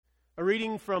A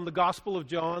reading from the Gospel of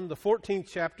John, the 14th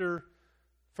chapter,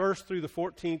 1st through the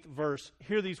 14th verse.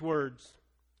 Hear these words.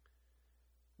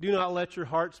 Do not let your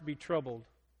hearts be troubled.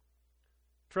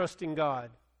 Trust in God.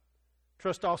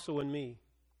 Trust also in me.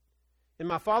 In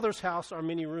my Father's house are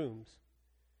many rooms.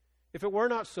 If it were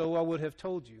not so, I would have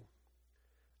told you.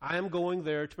 I am going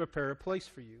there to prepare a place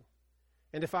for you.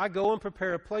 And if I go and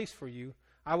prepare a place for you,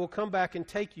 I will come back and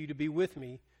take you to be with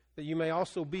me, that you may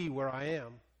also be where I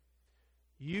am.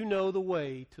 You know the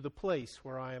way to the place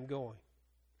where I am going.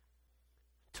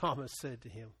 Thomas said to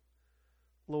him,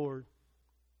 Lord,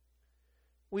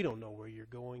 we don't know where you're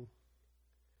going,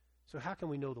 so how can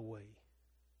we know the way?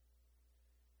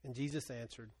 And Jesus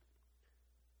answered,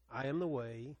 I am the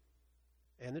way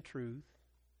and the truth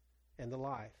and the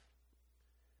life.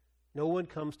 No one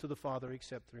comes to the Father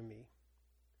except through me.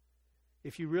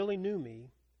 If you really knew me,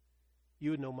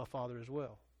 you would know my Father as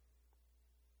well.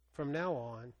 From now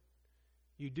on,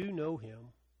 you do know him,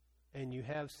 and you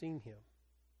have seen him.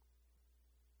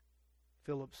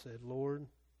 Philip said, Lord,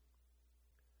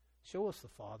 show us the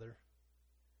Father,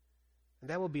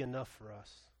 and that will be enough for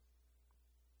us.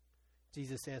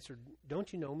 Jesus answered,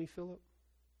 don't you know me, Philip?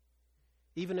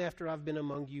 Even after I've been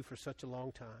among you for such a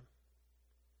long time.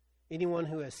 Anyone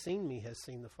who has seen me has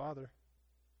seen the Father.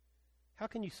 How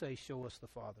can you say, show us the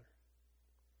Father?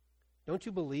 Don't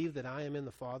you believe that I am in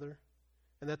the Father,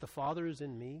 and that the Father is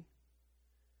in me?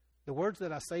 The words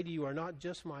that I say to you are not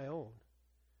just my own.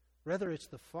 Rather, it's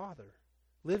the Father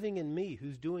living in me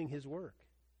who's doing his work.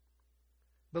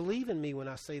 Believe in me when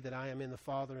I say that I am in the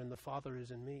Father and the Father is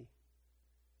in me.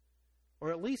 Or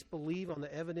at least believe on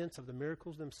the evidence of the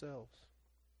miracles themselves.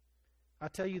 I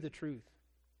tell you the truth.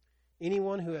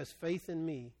 Anyone who has faith in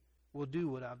me will do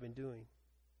what I've been doing.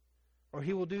 Or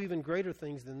he will do even greater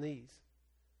things than these.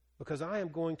 Because I am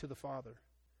going to the Father.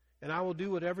 And I will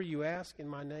do whatever you ask in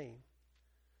my name,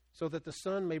 so that the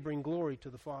Son may bring glory to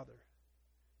the Father.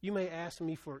 You may ask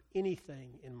me for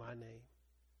anything in my name,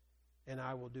 and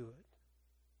I will do it.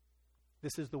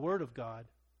 This is the word of God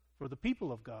for the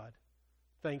people of God.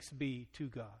 Thanks be to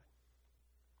God.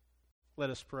 Let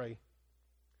us pray.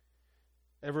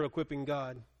 Ever-equipping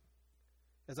God,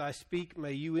 as I speak,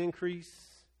 may you increase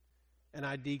and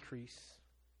I decrease.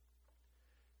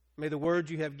 May the words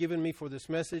you have given me for this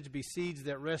message be seeds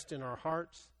that rest in our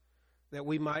hearts, that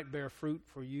we might bear fruit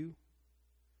for you.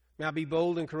 May I be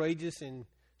bold and courageous in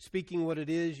speaking what it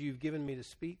is you've given me to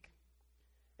speak.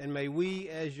 And may we,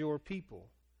 as your people,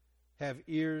 have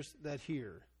ears that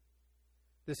hear.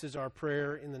 This is our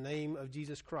prayer in the name of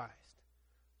Jesus Christ.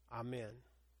 Amen.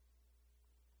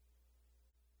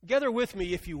 Gather with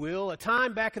me, if you will, a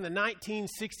time back in the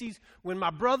 1960s when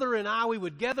my brother and I, we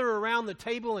would gather around the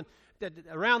table and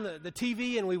around the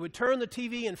TV, and we would turn the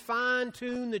TV and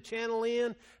fine-tune the channel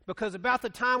in, because about the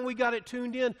time we got it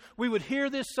tuned in, we would hear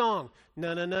this song.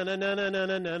 Na na na na na na na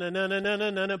na na na na na na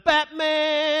na na,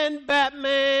 Batman,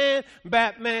 Batman,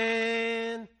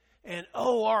 Batman. And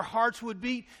oh, our hearts would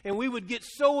beat, and we would get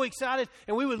so excited,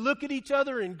 and we would look at each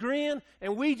other and grin,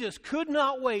 and we just could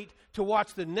not wait to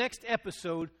watch the next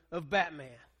episode of Batman.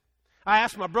 I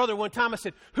asked my brother one time, I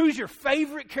said, who's your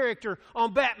favorite character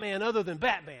on Batman other than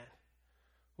Batman?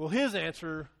 Well, his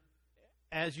answer,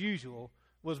 as usual,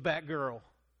 was Batgirl.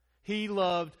 He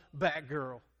loved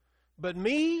Batgirl. But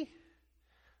me,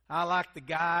 I liked the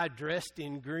guy dressed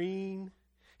in green.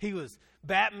 He was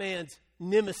Batman's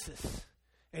nemesis.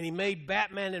 And he made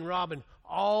Batman and Robin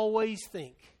always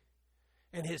think.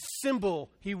 And his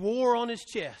symbol he wore on his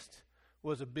chest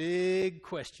was a big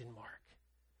question mark.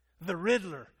 The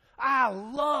Riddler. I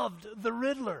loved the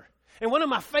Riddler. And one of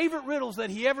my favorite riddles that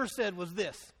he ever said was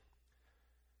this.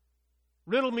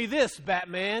 Riddle me this,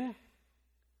 Batman.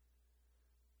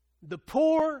 The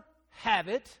poor have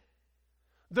it,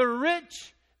 the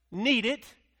rich need it,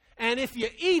 and if you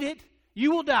eat it, you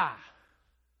will die.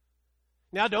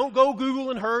 Now, don't go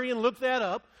Google and hurry and look that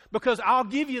up, because I'll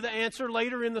give you the answer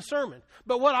later in the sermon.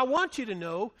 But what I want you to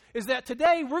know is that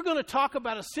today we're going to talk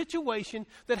about a situation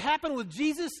that happened with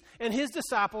Jesus and his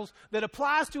disciples that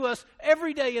applies to us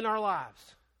every day in our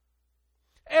lives.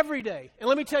 Every day. And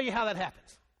let me tell you how that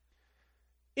happens.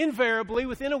 Invariably,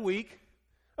 within a week,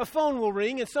 a phone will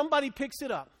ring and somebody picks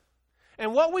it up.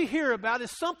 And what we hear about is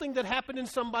something that happened in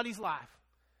somebody's life.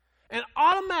 And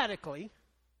automatically,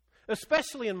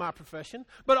 especially in my profession,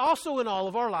 but also in all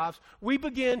of our lives, we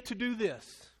begin to do this.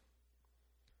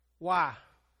 Why?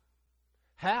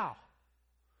 How?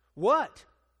 What?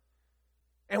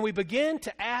 And we begin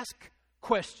to ask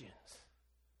questions.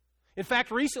 In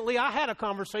fact, recently I had a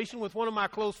conversation with one of my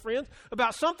close friends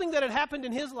about something that had happened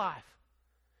in his life.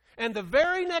 And the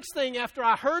very next thing, after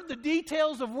I heard the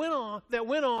details that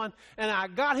went on, and I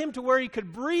got him to where he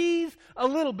could breathe a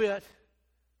little bit,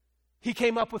 he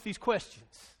came up with these questions.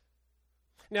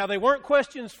 Now, they weren't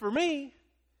questions for me.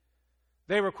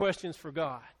 They were questions for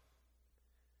God.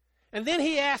 And then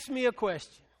he asked me a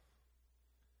question.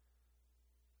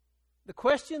 The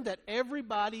question that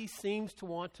everybody seems to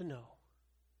want to know.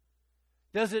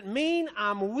 Does it mean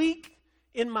I'm weak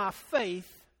in my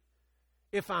faith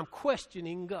if I'm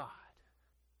questioning God?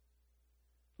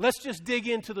 Let's just dig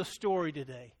into the story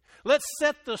today. Let's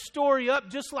set the story up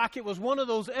just like it was one of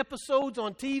those episodes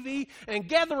on TV and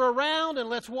gather around and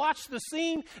let's watch the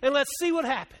scene and let's see what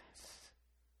happens.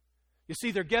 You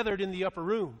see, they're gathered in the upper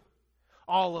room,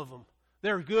 all of them.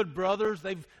 They're good brothers.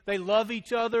 They love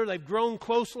each other. They've grown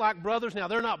close like brothers. Now,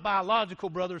 they're not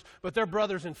biological brothers, but they're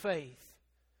brothers in faith.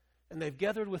 And they've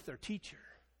gathered with their teacher.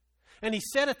 And he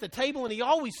sat at the table, and he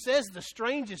always says the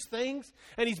strangest things.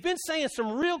 And he's been saying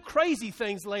some real crazy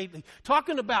things lately,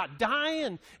 talking about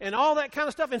dying and all that kind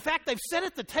of stuff. In fact, they've sat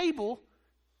at the table,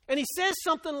 and he says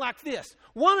something like this: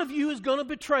 one of you is going to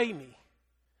betray me.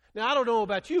 Now, I don't know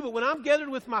about you, but when I'm gathered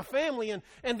with my family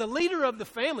and the leader of the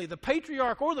family, the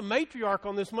patriarch or the matriarch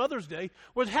on this Mother's Day,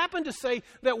 would happen to say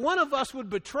that one of us would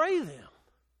betray them,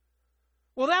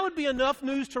 well, that would be enough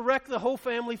news to wreck the whole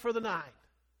family for the night.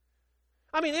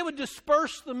 I mean, it would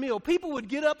disperse the meal. People would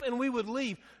get up and we would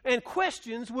leave, and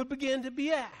questions would begin to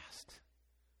be asked.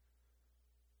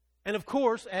 And of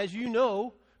course, as you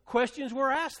know, questions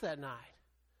were asked that night.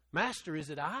 Master, is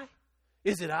it I?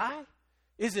 Is it I?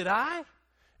 Is it I?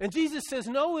 And Jesus says,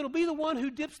 no, it'll be the one who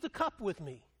dips the cup with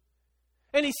me.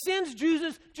 And he sends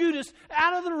Judas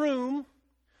out of the room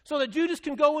so that Judas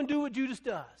can go and do what Judas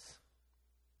does.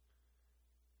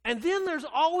 And then there's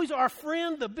always our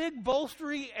friend, the big,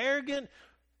 bolstery, arrogant,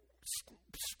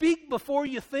 speak before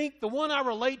you think, the one I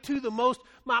relate to the most,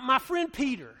 my friend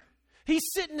Peter. He's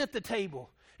sitting at the table,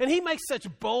 and he makes such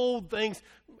bold things.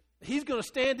 He's going to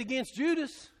stand against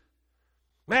Judas.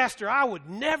 Master, I would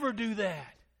never do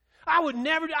that. I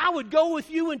would go with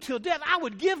you until death. I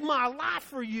would give my life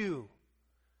for you.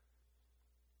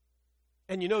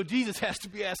 And you know, Jesus has to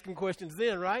be asking questions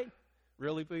then, right?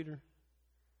 Really, Peter?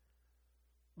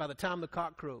 By the time the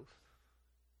cock crows,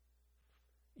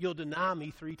 you'll deny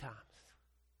me 3 times.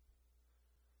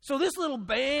 So this little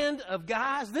band of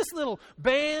guys, this little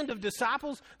band of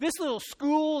disciples, this little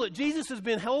school that Jesus has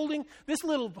been holding, this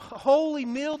little holy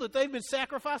meal that they've been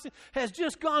sacrificing has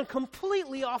just gone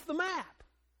completely off the map.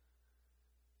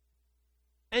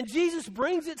 And Jesus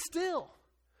brings it still.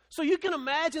 So you can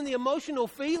imagine the emotional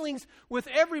feelings with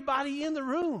everybody in the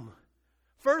room.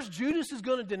 First, Judas is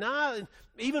going to deny. And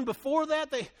even before that,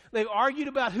 they've argued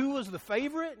about who was the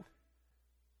favorite.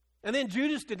 And then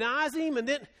Judas denies him, and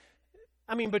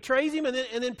betrays him, and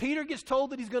then Peter gets told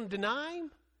that he's going to deny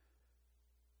him.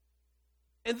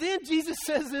 And then Jesus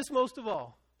says this most of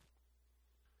all: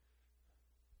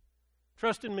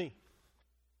 trust in me.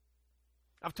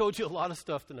 I've told you a lot of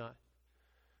stuff tonight,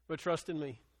 but trust in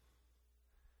me.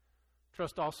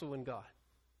 Trust also in God.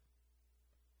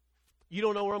 You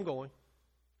don't know where I'm going,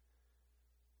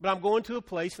 but I'm going to a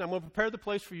place, and I'm going to prepare the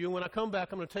place for you, and when I come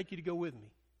back, I'm going to take you to go with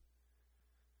me.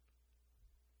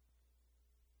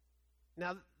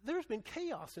 Now, there's been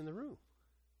chaos in the room.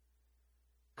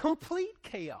 Complete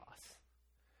chaos.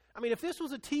 I mean, if this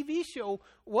was a TV show,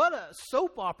 what a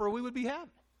soap opera we would be having.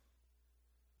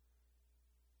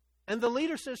 And the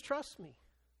leader says, trust me.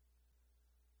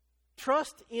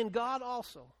 Trust in God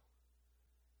also.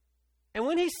 And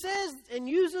when he says and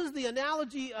uses the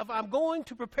analogy of I'm going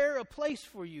to prepare a place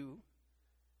for you,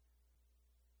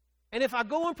 and if I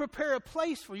go and prepare a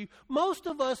place for you, most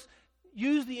of us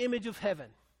use the image of heaven.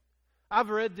 I've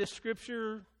read this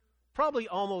scripture probably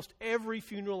almost every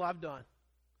funeral I've done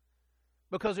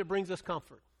because it brings us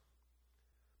comfort.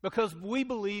 Because we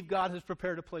believe God has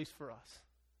prepared a place for us.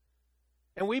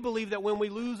 And we believe that when we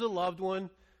lose a loved one,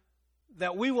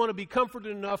 that we want to be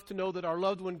comforted enough to know that our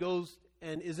loved one goes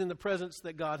and is in the presence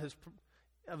that God has,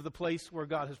 of the place where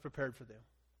God has prepared for them.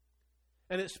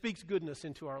 And it speaks goodness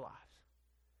into our lives.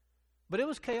 But it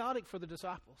was chaotic for the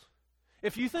disciples.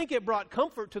 If you think it brought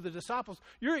comfort to the disciples,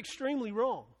 you're extremely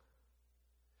wrong.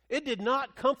 It did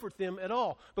not comfort them at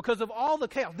all because of all the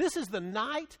chaos. This is the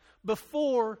night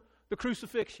before the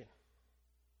crucifixion.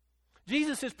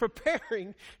 Jesus is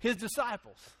preparing his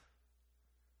disciples.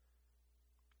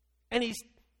 And he's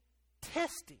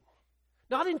testing.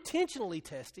 Not intentionally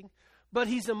testing, but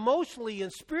he's emotionally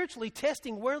and spiritually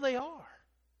testing where they are.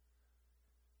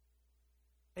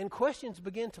 And questions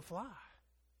begin to fly.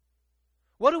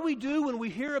 What do we do when we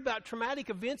hear about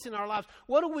traumatic events in our lives?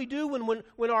 What do we do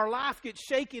when our life gets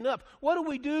shaken up? What do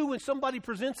we do when somebody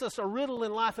presents us a riddle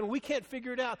in life and we can't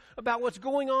figure it out about what's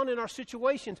going on in our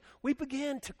situations? We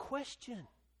begin to question.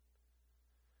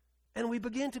 And we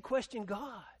begin to question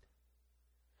God.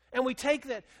 And we take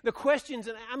the questions,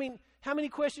 and I mean, how many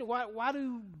questions? Why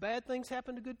do bad things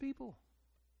happen to good people?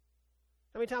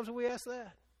 How many times have we asked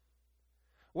that?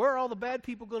 Where are all the bad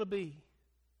people going to be?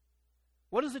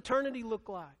 What does eternity look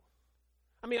like?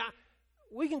 I mean,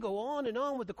 we can go on and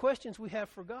on with the questions we have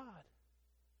for God.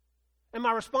 And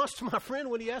my response to my friend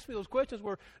when he asked me those questions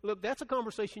were, look, that's a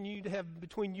conversation you need to have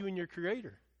between you and your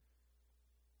Creator.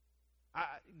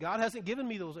 God hasn't given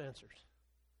me those answers.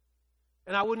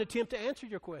 And I wouldn't attempt to answer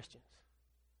your questions.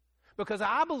 Because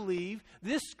I believe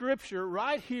this scripture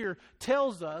right here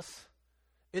tells us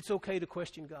it's okay to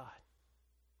question God.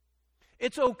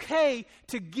 It's okay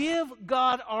to give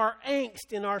God our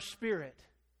angst in our spirit.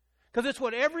 Because it's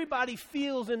what everybody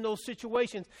feels in those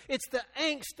situations. It's the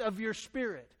angst of your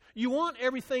spirit. You want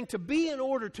everything to be in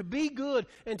order, to be good,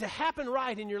 and to happen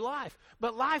right in your life.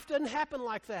 But life doesn't happen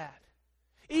like that.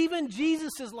 Even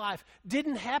Jesus' life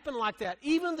didn't happen like that.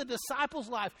 Even the disciples'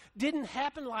 life didn't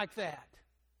happen like that.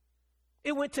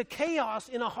 It went to chaos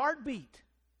in a heartbeat.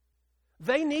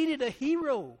 They needed a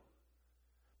hero.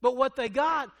 But what they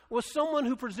got was someone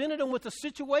who presented them with a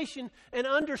situation and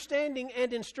understanding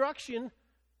and instruction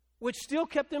which still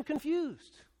kept them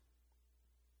confused.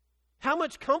 How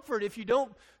much comfort, if you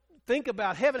don't think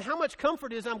about heaven, how much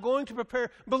comfort is I'm going to prepare,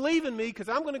 believe in me, because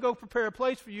I'm going to go prepare a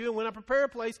place for you, and when I prepare a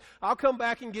place, I'll come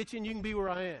back and get you, and you can be where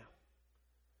I am.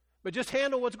 But just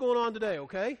handle what's going on today,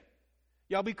 okay?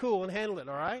 Y'all be cool and handle it,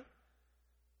 all right?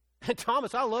 And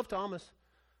Thomas, I love Thomas.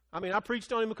 I mean, I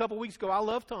preached on him a couple weeks ago. I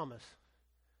love Thomas.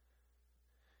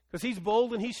 Because he's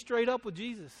bold and he's straight up with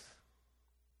Jesus.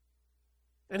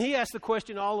 And he asked the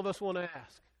question all of us want to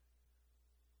ask.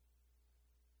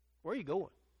 Where are you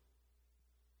going?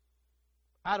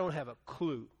 I don't have a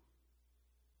clue.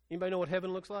 Anybody know what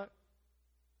heaven looks like?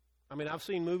 I mean, I've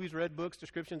seen movies, read books,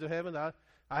 descriptions of heaven. I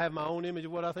have my own image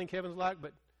of what I think heaven's like,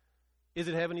 but is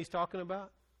it heaven he's talking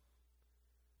about?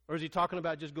 Or is he talking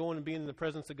about just going and being in the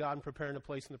presence of God and preparing a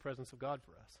place in the presence of God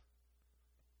for us?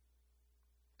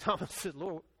 Thomas said,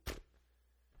 Lord,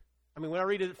 I mean, when I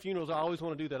read it at funerals, I always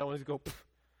want to do that. I want to go,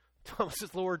 Thomas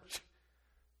says, Lord,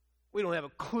 we don't have a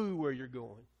clue where you're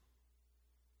going.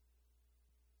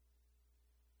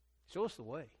 Show us the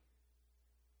way.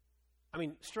 I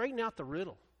mean, straighten out the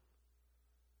riddle.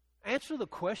 Answer the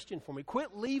question for me.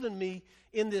 Quit leaving me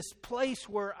in this place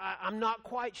where I'm not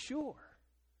quite sure.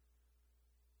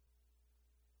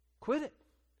 Quit it.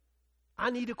 I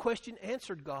need a question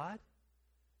answered, God.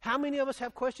 How many of us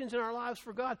have questions in our lives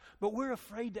for God, but we're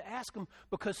afraid to ask them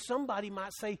because somebody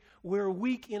might say we're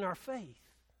weak in our faith?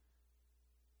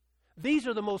 These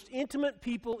are the most intimate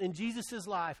people in Jesus'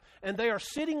 life, and they are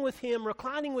sitting with Him,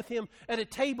 reclining with Him at a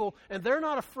table, and they're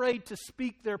not afraid to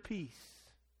speak their piece.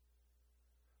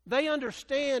 They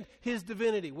understand His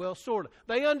divinity. Well, sort of.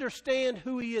 They understand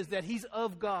who He is, that He's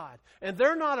of God, and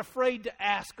they're not afraid to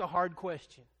ask a hard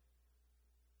question.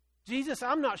 Jesus,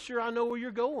 I'm not sure I know where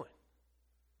you're going.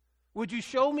 Would you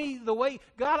show me the way?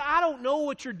 God, I don't know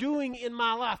what you're doing in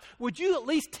my life. Would you at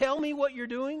least tell me what you're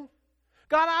doing?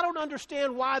 God, I don't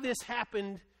understand why this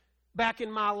happened back in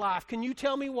my life. Can you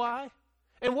tell me why?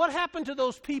 And what happened to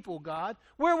those people, God?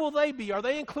 Where will they be? Are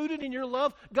they included in your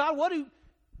love? God,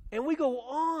 and we go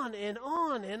on and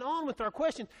on and on with our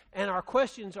questions, and our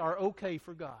questions are okay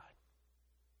for God.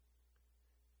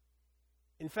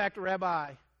 In fact,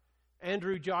 Rabbi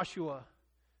Andrew Joshua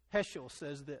Heschel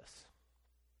says this: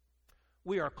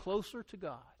 we are closer to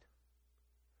God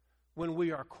when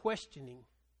we are questioning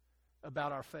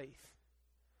about our faith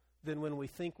than when we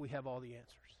think we have all the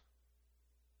answers.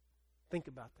 Think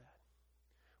about that.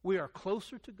 We are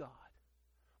closer to God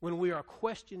when we are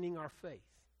questioning our faith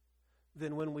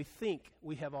than when we think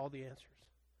we have all the answers.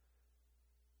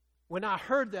 When I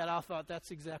heard that, I thought, that's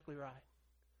exactly right.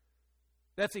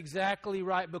 That's exactly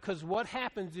right, because what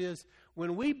happens is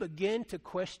when we begin to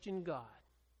question God,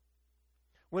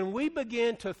 when we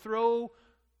begin to throw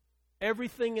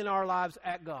everything in our lives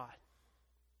at God,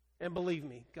 and believe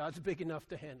me, God's big enough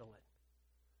to handle it,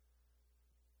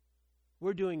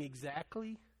 we're doing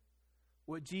exactly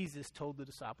what Jesus told the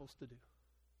disciples to do.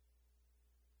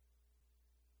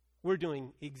 We're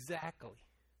doing exactly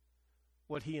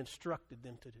what He instructed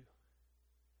them to do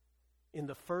in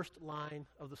the first line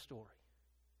of the story.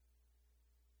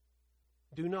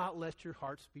 Do not let your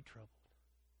hearts be troubled.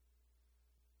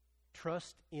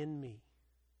 Trust in me,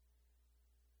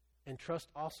 and trust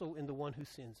also in the one who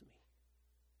sends me.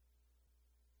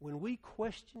 when we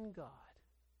question God,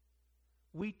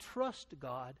 we trust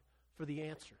God for the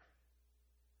answer.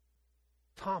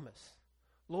 Thomas,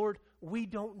 Lord, we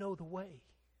don't know the way.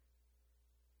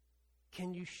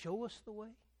 Can you show us the way?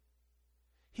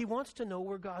 He wants to know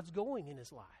where God's going in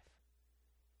his life.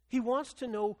 He wants to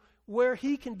know where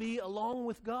he can be along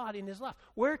with God in his life.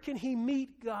 Where can he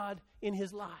meet God in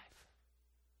his life?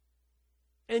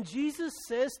 And Jesus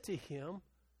says to him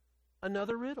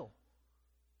another riddle.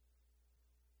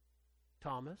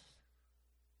 Thomas,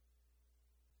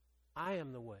 I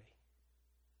am the way.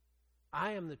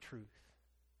 I am the truth.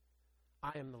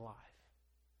 I am the life.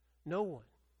 No one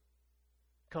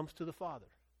comes to the Father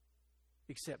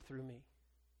except through me.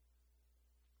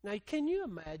 Now, can you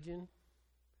imagine?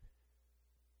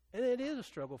 And it is a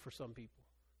struggle for some people.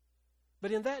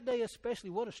 But in that day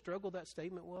especially, what a struggle that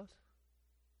statement was.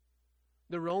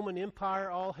 The Roman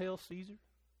Empire, all hail Caesar.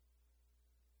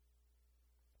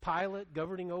 Pilate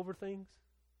governing over things.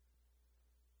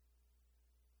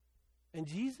 And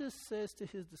Jesus says to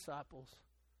his disciples,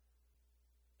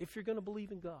 if you're going to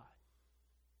believe in God,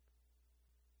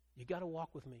 you got to walk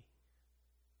with me.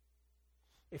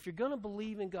 If you're going to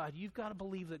believe in God, you've got to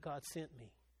believe that God sent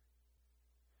me.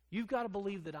 You've got to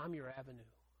believe that I'm your avenue.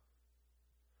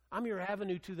 I'm your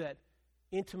avenue to that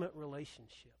intimate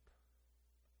relationship.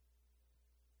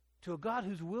 To a God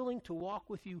who's willing to walk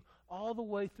with you all the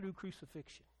way through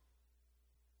crucifixion.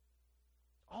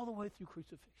 All the way through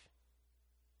crucifixion.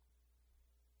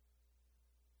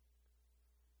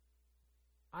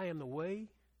 I am the way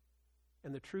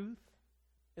and the truth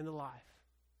and the life.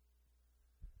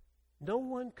 No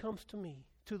one comes to me,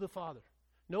 to the Father.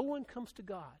 No one comes to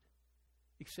God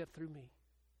except through me.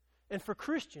 And for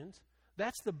Christians,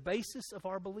 that's the basis of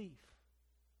our belief.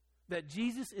 That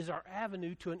Jesus is our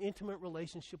avenue to an intimate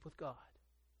relationship with God.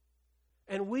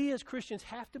 And we as Christians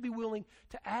have to be willing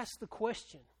to ask the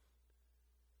question,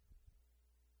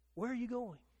 where are you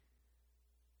going?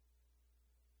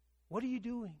 What are you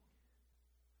doing?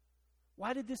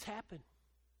 Why did this happen?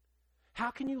 How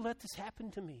can you let this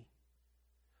happen to me?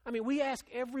 I mean, we ask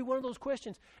every one of those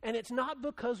questions, and it's not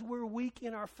because we're weak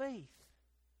in our faith.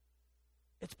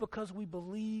 It's because we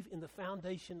believe in the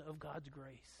foundation of God's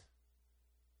grace.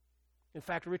 In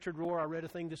fact, Richard Rohr, I read a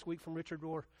thing this week from Richard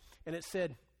Rohr, and it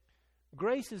said,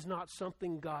 grace is not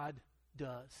something God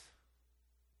does.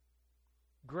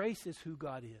 Grace is who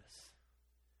God is.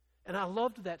 And I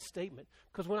loved that statement,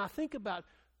 because when I think about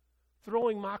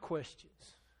throwing my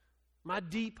questions, my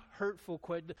deep, hurtful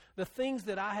questions, the things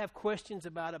that I have questions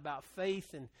about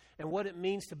faith and what it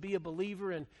means to be a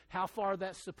believer and how far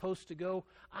that's supposed to go,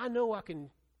 I know I can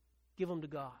give them to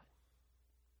God.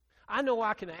 I know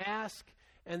I can ask,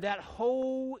 and that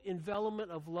whole envelopment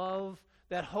of love,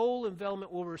 that whole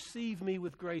envelopment will receive me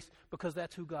with grace because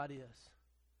that's who God is.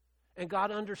 And God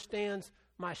understands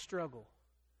my struggle.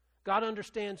 God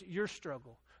understands your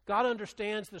struggle. God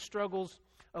understands the struggles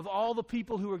of all the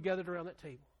people who are gathered around that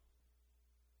table.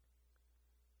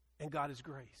 And God is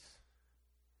grace.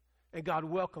 And God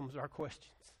welcomes our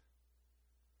questions.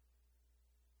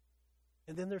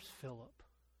 And then there's Philip.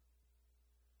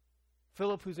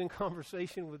 Philip, who's in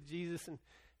conversation with Jesus, and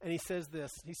he says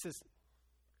this. He says,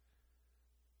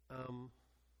 well,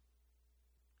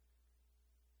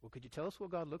 could you tell us what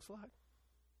God looks like?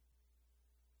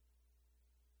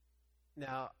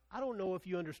 Now, I don't know if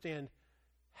you understand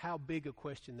how big a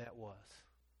question that was.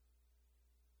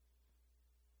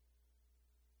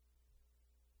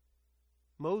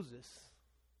 Moses,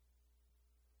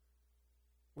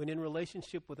 when in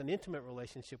relationship with an intimate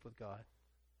relationship with God,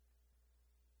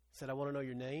 said, I want to know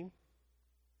your name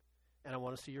and I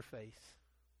want to see your face.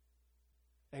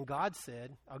 And God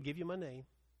said, I'll give you my name,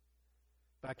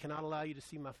 but I cannot allow you to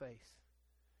see my face.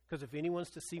 Because if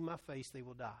anyone's to see my face, they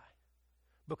will die.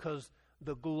 Because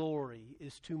the glory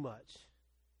is too much.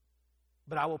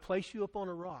 But I will place you upon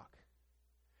a rock,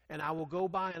 and I will go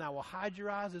by and I will hide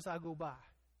your eyes as I go by.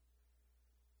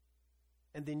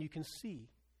 And then you can see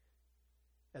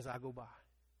as I go by.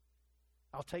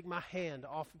 I'll take my hand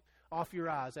off your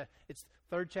eyes. It's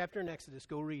 3rd chapter in Exodus.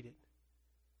 Go read it.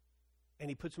 And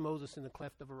he puts Moses in the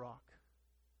cleft of a rock.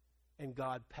 And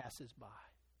God passes by.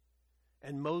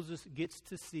 And Moses gets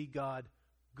to see God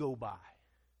go by.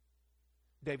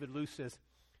 David Luce says,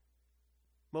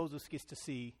 Moses gets to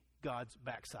see God's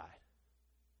backside.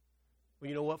 Well,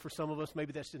 you know what? For some of us,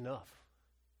 maybe that's enough.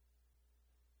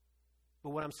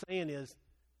 But what I'm saying is,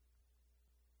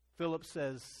 Philip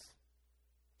says,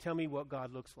 tell me what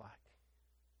God looks like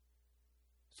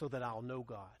so that I'll know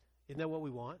God. Isn't that what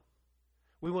we want?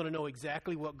 We want to know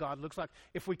exactly what God looks like.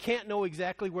 If we can't know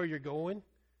exactly where you're going,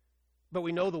 but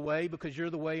we know the way because you're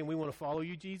the way and we want to follow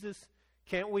you, Jesus,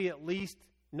 Can't we at least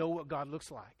know what God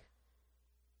looks like?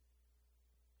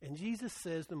 And Jesus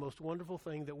says the most wonderful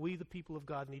thing that we, the people of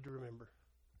God, need to remember.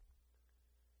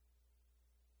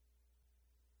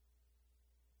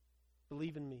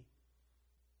 Believe in me.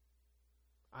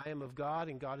 I am of God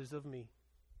and God is of me.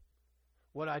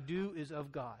 What I do is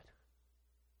of God.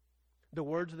 The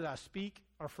words that I speak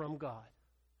are from God.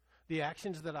 The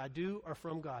actions that I do are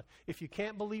from God. If you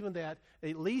can't believe in that,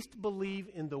 at least believe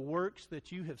in the works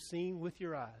that you have seen with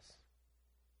your eyes.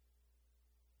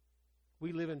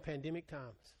 We live in pandemic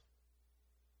times.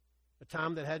 A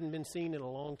time that hadn't been seen in a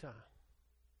long time.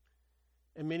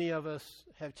 And many of us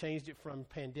have changed it from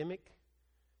pandemic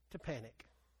to panic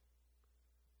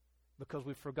because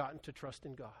we've forgotten to trust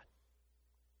in God.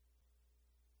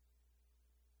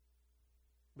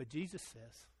 But Jesus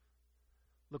says,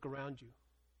 look around you.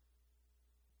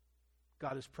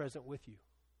 God is present with you.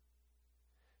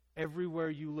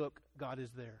 Everywhere you look, God is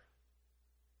there,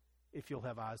 if you'll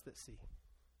have eyes that see.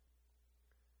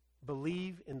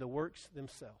 Believe in the works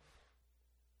themselves.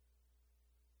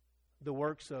 The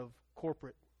works of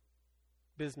corporate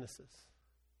businesses,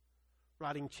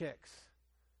 writing checks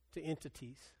to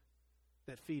entities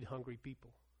that feed hungry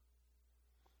people.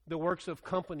 The works of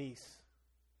companies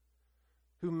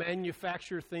who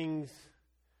manufacture things,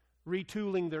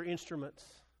 retooling their instruments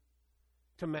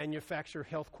to manufacture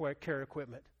health care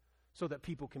equipment so that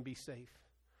people can be safe.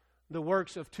 The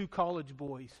works of 2 college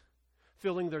boys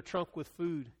filling their trunk with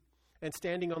food and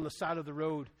standing on the side of the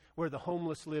road where the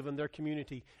homeless live in their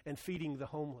community and feeding the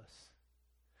homeless.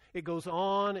 It goes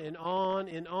on and on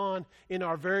and on in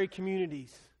our very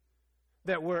communities,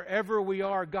 that wherever we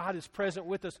are, God is present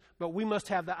with us, but we must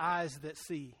have the eyes that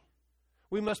see.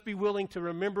 We must be willing to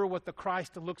remember what the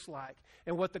Christ looks like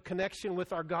and what the connection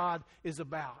with our God is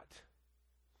about.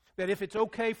 That if it's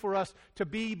okay for us to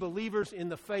be believers in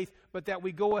the faith, but that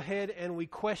we go ahead and we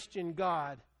question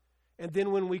God, and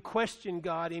then when we question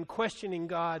God, in questioning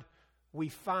God, we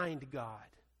find God.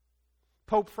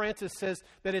 Pope Francis says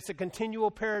that it's a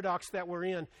continual paradox that we're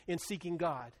in seeking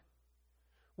God.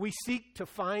 We seek to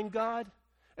find God,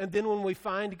 and then when we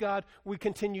find God, we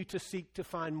continue to seek to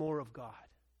find more of God.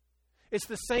 It's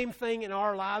the same thing in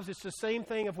our lives. It's the same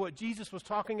thing of what Jesus was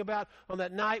talking about on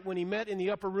that night when he met in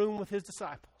the upper room with his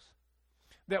disciples.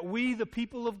 That we, the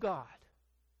people of God,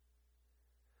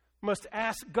 must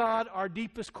ask God our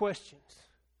deepest questions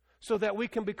so that we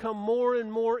can become more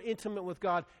and more intimate with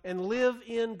God and live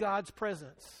in God's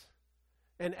presence.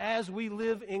 And as we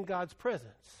live in God's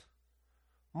presence,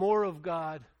 more of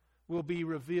God will be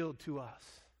revealed to us.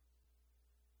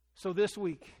 So this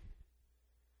week,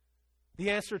 the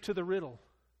answer to the riddle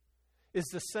is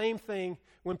the same thing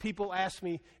when people ask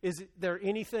me, is there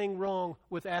anything wrong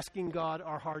with asking God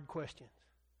our hard questions?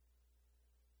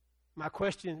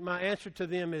 My answer to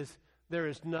them is, there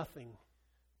is nothing.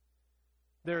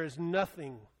 There is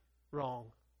nothing wrong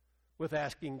with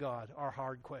asking God our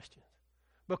hard questions.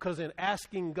 Because in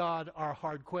asking God our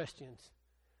hard questions,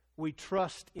 we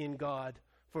trust in God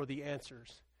for the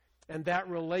answers. And that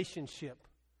relationship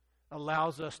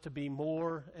allows us to be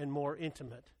more and more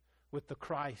intimate with the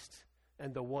Christ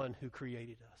and the one who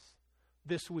created us.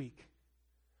 This week,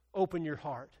 open your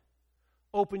heart,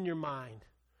 open your mind,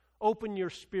 open your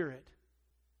spirit.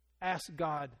 Ask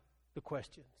God the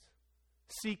questions.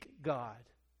 Seek God,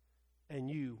 and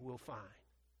you will find.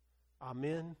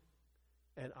 Amen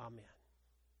and amen.